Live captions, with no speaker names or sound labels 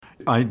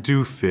I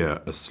do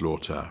fear a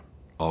slaughter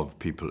of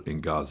people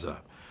in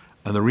Gaza.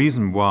 And the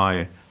reason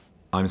why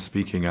I'm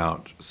speaking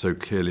out so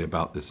clearly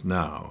about this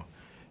now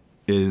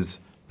is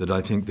that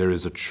I think there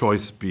is a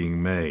choice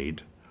being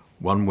made,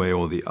 one way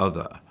or the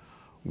other,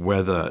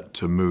 whether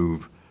to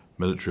move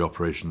military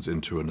operations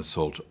into an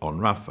assault on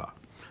Rafah.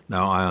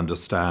 Now, I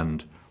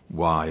understand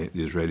why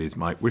the Israelis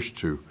might wish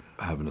to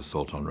have an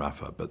assault on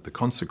Rafah, but the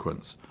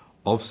consequence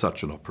of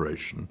such an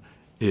operation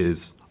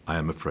is, I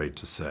am afraid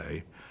to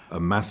say, a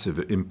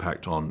massive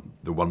impact on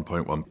the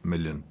 1.1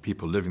 million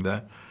people living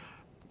there,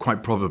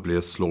 quite probably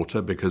a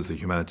slaughter because the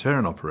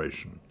humanitarian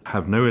operation,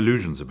 have no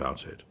illusions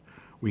about it.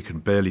 We can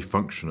barely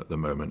function at the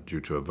moment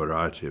due to a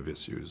variety of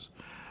issues.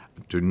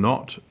 Do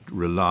not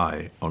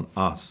rely on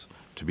us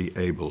to be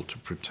able to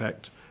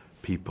protect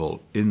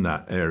people in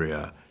that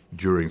area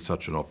during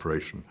such an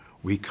operation.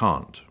 We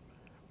can't.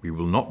 We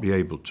will not be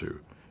able to.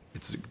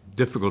 It's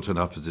difficult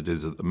enough as it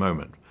is at the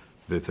moment.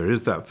 But if there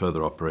is that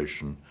further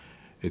operation,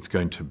 it's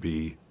going to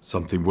be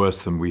something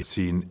worse than we've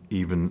seen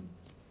even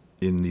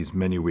in these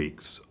many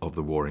weeks of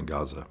the war in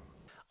Gaza.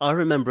 I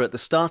remember at the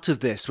start of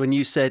this when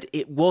you said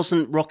it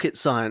wasn't rocket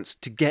science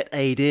to get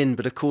aid in,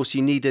 but of course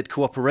you needed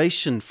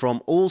cooperation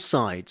from all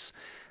sides.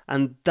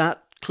 And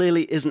that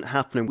clearly isn't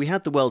happening. We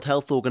had the World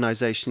Health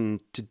Organization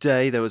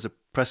today. There was a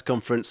press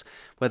conference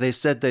where they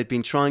said they'd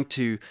been trying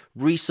to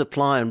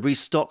resupply and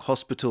restock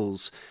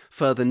hospitals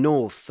further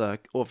north,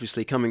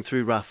 obviously coming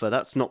through Rafah.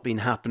 That's not been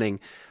happening.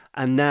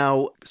 And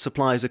now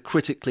supplies are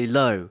critically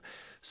low.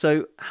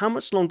 So how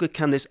much longer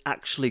can this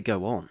actually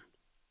go on?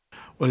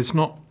 Well, it's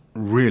not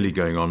really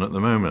going on at the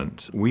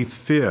moment. We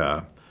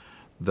fear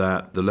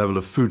that the level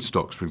of food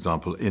stocks, for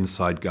example,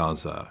 inside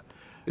Gaza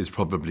is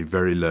probably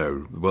very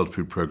low. The World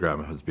Food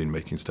Programme has been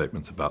making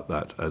statements about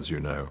that, as you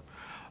know.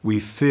 We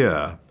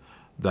fear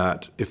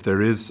that if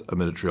there is a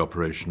military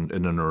operation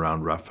in and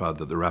around Rafah,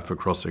 that the Rafah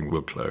crossing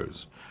will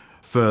close,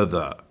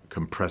 further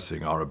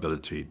compressing our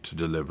ability to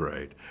deliver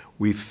aid.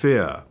 We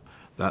fear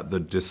that the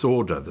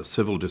disorder, the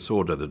civil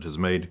disorder that has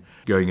made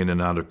going in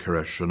and out of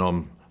Kiryat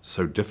Shalom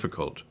so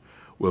difficult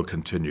will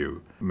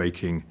continue,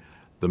 making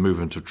the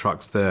movement of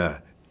trucks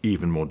there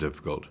even more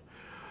difficult.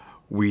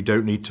 We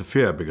don't need to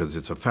fear, because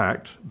it's a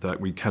fact, that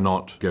we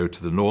cannot go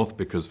to the north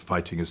because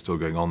fighting is still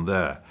going on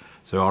there.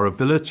 So our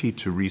ability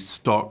to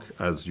restock,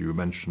 as you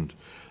mentioned,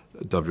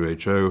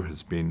 WHO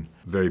has been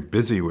very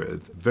busy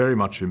with, very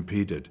much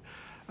impeded.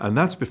 And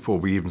that's before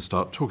we even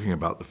start talking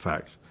about the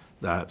fact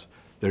that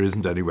there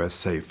isn't anywhere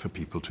safe for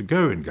people to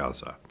go in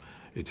Gaza.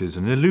 It is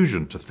an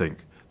illusion to think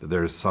that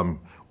there is some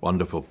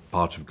wonderful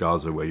part of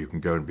Gaza where you can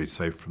go and be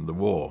safe from the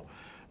war,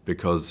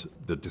 because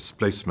the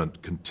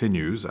displacement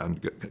continues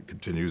and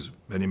continues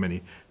many,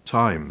 many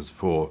times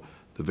for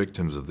the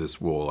victims of this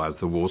war as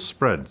the war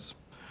spreads.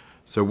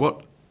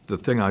 So the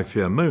thing I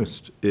fear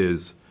most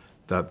is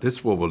that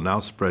this war will now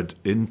spread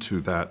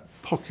into that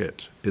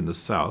pocket in the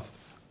south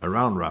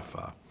around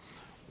Rafah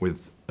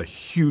with a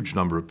huge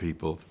number of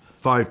people,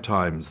 5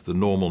 times the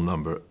normal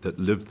number that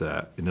lived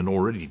there in an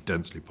already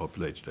densely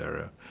populated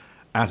area,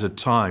 at a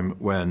time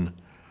when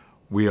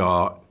we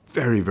are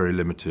very, very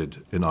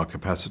limited in our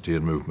capacity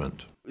and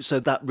movement.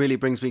 So that really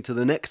brings me to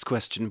the next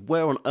question.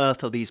 Where on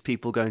earth are these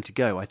people going to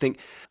go? I think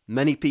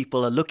many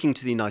people are looking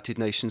to the United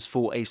Nations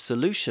for a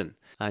solution.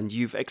 And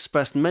you've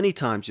expressed many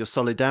times your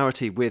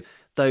solidarity with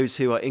those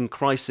who are in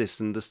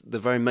crisis and the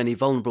very many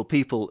vulnerable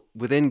people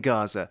within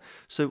Gaza.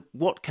 So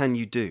what can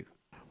you do?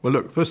 Well,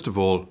 look, first of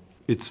all,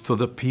 it's for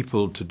the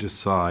people to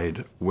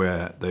decide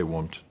where they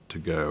want to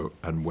go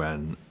and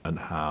when and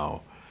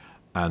how.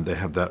 And they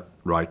have that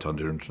right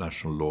under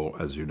international law,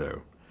 as you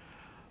know.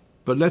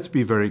 But let's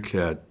be very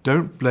clear.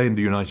 Don't blame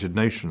the United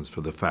Nations for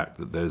the fact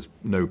that there's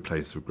no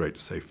place of great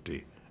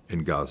safety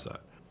in Gaza.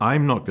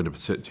 I'm not going to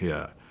sit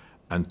here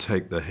and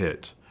take the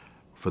hit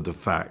for the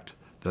fact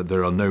that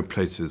there are no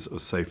places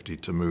of safety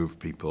to move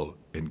people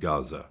in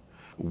Gaza.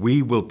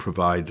 We will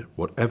provide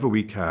whatever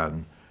we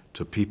can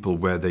to people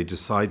where they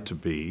decide to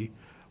be,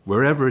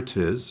 wherever it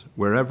is,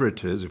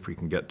 if we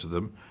can get to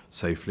them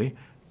safely.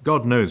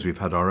 God knows we've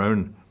had our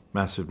own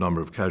massive number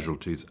of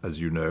casualties,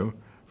 as you know,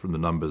 from the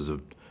numbers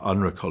of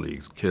UNRWA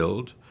colleagues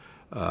killed.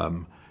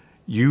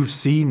 You've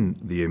seen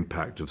the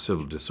impact of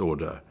civil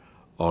disorder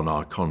on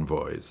our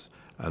convoys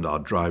and our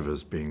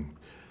drivers being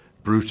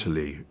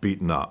brutally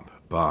beaten up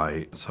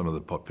by some of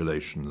the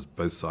populations,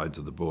 both sides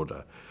of the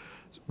border.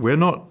 We're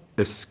not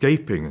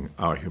escaping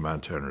our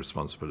humanitarian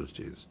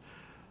responsibilities,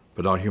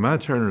 but our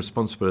humanitarian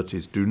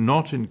responsibilities do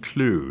not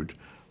include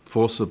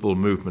forcible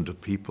movement of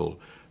people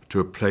to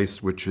a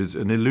place which is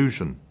an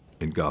illusion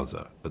in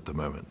Gaza at the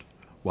moment,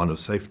 one of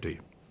safety.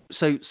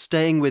 So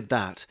staying with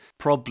that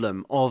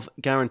problem of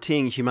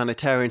guaranteeing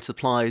humanitarian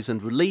supplies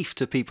and relief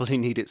to people who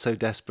need it so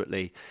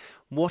desperately,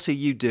 what are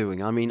you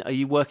doing? I mean, are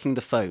you working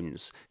the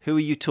phones? Who are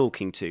you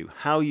talking to?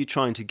 How are you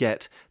trying to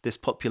get this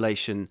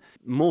population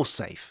more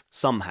safe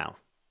somehow?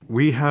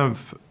 We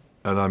have,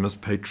 and I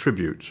must pay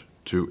tribute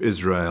to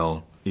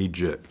Israel,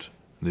 Egypt,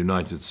 the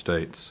United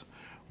States.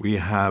 We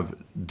have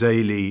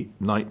daily,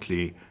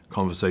 nightly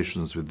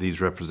conversations with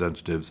these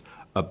representatives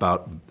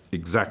about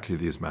exactly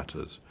these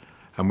matters.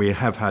 And we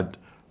have had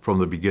from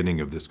the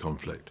beginning of this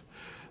conflict.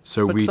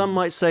 But some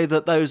might say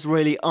that those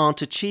really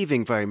aren't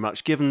achieving very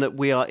much, given that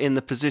we are in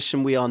the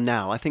position we are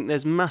now. I think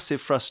there's massive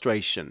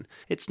frustration.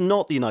 It's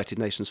not the United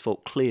Nations'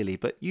 fault, clearly,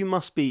 but you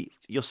must be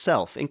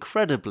yourself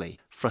incredibly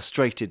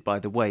frustrated by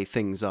the way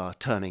things are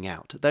turning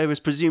out. There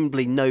is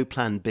presumably no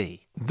plan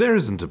B. There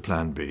isn't a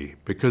plan B,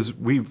 because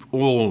we've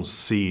all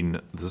seen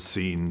the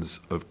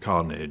scenes of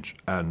carnage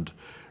and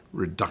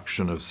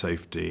reduction of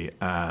safety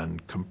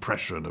and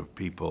compression of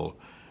people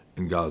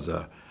in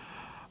Gaza.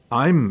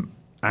 I'm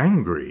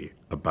angry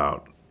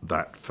about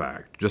that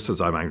fact, just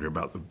as I'm angry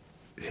about the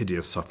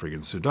hideous suffering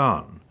in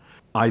Sudan.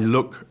 I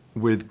look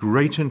with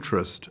great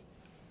interest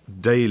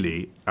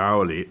daily,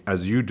 hourly,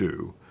 as you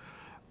do,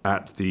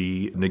 at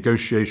the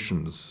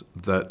negotiations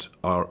that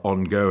are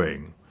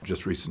ongoing,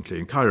 just recently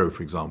in Cairo,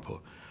 for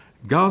example.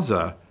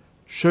 Gaza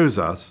shows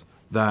us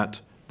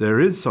that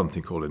there is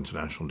something called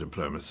international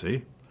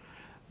diplomacy.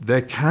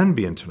 There can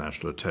be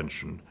international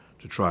attention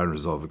to try and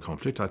resolve the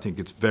conflict. I think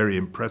it's very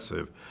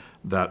impressive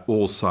that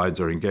all sides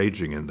are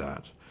engaging in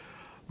that.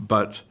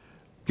 But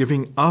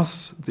giving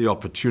us the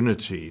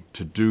opportunity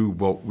to do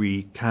what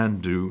we can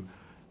do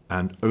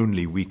and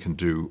only we can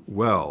do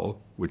well,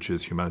 which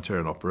is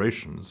humanitarian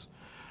operations,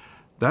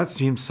 that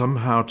seems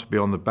somehow to be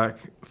on the back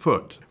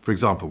foot. For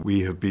example, we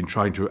have been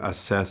trying to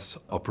assess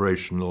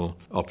operational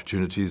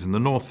opportunities in the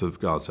north of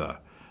Gaza,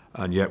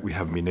 and yet we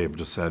haven't been able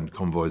to send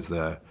convoys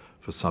there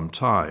for some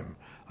time.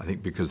 I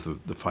think because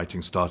the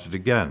fighting started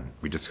again.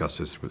 We discussed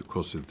this, of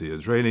course, with the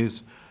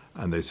Israelis,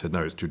 and they said,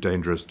 no, it's too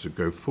dangerous to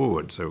go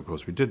forward. So, of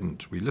course, we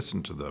didn't. We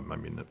listened to them. I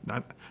mean,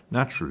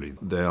 naturally,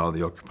 they are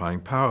the occupying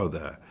power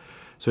there.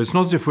 So it's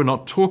not as if we're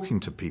not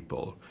talking to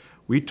people.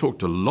 We talk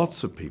to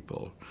lots of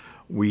people.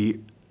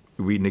 We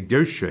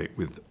negotiate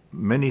with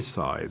many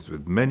sides,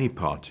 with many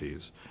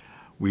parties.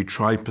 We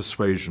try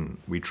persuasion.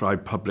 We try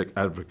public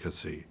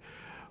advocacy.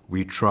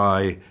 We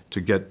try to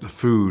get the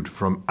food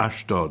from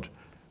Ashdod,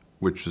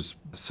 which is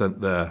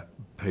sent there,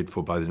 paid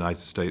for by the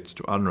United States,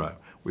 to UNRWA.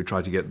 We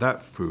try to get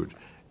that food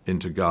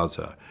into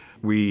Gaza.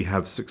 We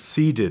have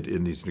succeeded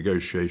in these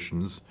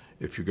negotiations,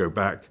 if you go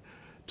back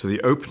to the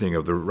opening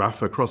of the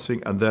Rafah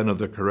crossing and then of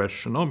the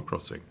Koresh-Shalom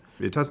crossing.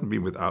 It hasn't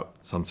been without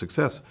some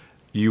success.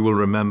 You will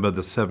remember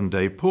the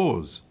 7-day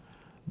pause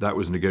that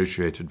was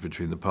negotiated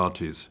between the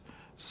parties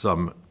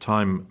some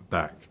time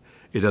back.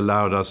 It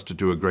allowed us to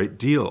do a great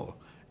deal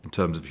in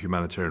terms of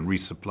humanitarian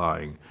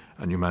resupplying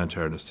and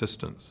humanitarian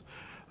assistance.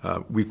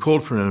 We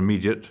called for an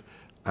immediate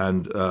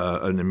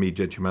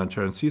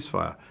humanitarian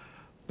ceasefire.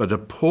 But a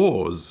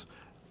pause,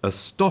 a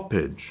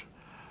stoppage,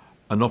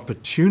 an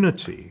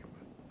opportunity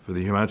for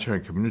the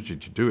humanitarian community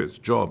to do its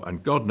job.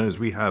 And God knows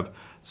we have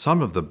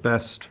some of the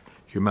best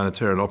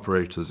humanitarian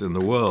operators in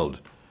the world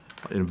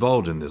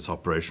involved in this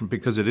operation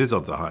because it is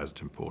of the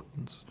highest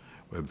importance.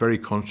 We're very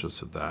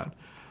conscious of that.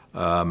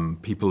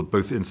 People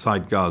both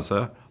inside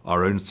Gaza,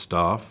 our own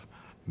staff,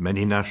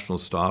 many national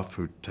staff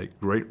who take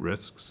great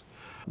risks.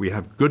 We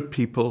have good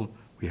people,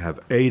 we have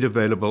aid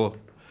available,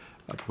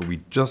 but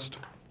we just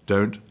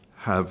don't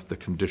have the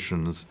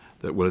conditions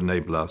that will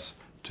enable us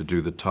to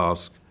do the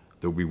task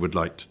that we would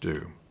like to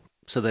do.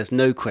 So there's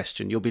no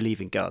question you'll be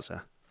leaving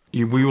Gaza?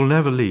 We will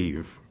never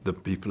leave the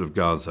people of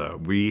Gaza.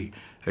 We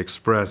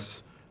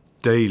express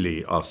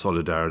daily our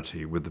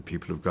solidarity with the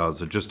people of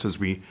Gaza, just as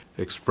we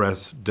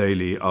express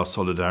daily our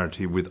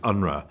solidarity with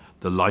UNRWA,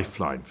 the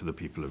lifeline for the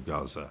people of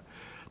Gaza.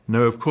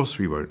 No, of course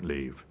we won't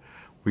leave.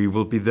 We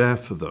will be there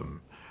for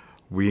them.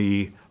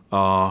 We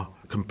are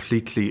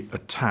completely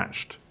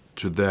attached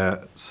to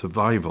their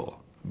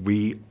survival.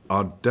 We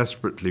are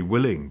desperately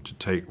willing to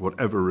take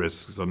whatever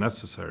risks are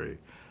necessary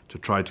to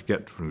try to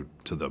get through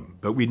to them.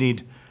 But we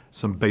need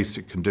some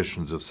basic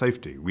conditions of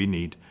safety. We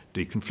need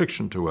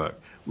deconfliction to work.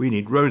 We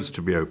need roads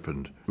to be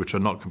opened, which are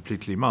not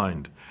completely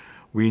mined.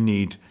 We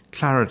need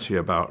clarity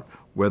about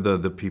whether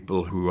the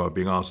people who are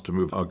being asked to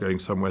move are going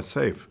somewhere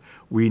safe.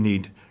 We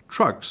need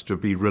trucks to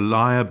be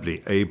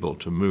reliably able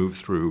to move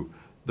through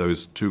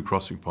those two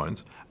crossing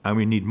points. And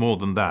we need more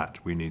than that.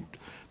 We need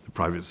the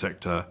private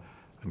sector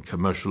and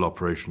commercial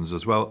operations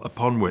as well,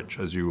 upon which,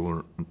 as you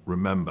will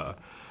remember,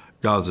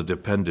 Gaza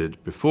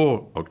depended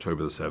before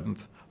October the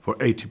 7th for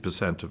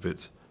 80% of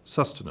its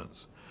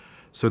sustenance.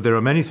 So there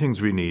are many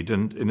things we need,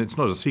 and it's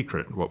not a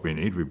secret what we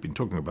need. We've been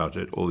talking about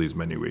it all these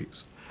many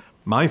weeks.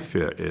 My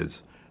fear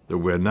is that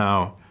we're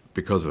now,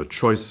 because of a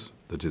choice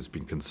that has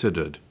been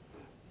considered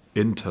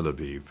in Tel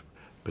Aviv,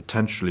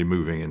 potentially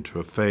moving into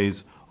a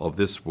phase of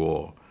this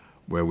war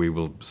where we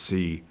will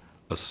see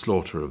a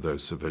slaughter of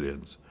those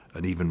civilians,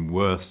 an even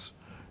worse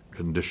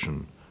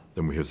condition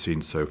than we have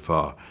seen so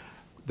far.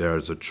 There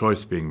is a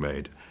choice being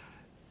made.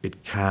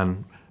 It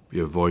can be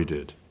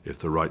avoided if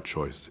the right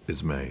choice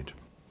is made.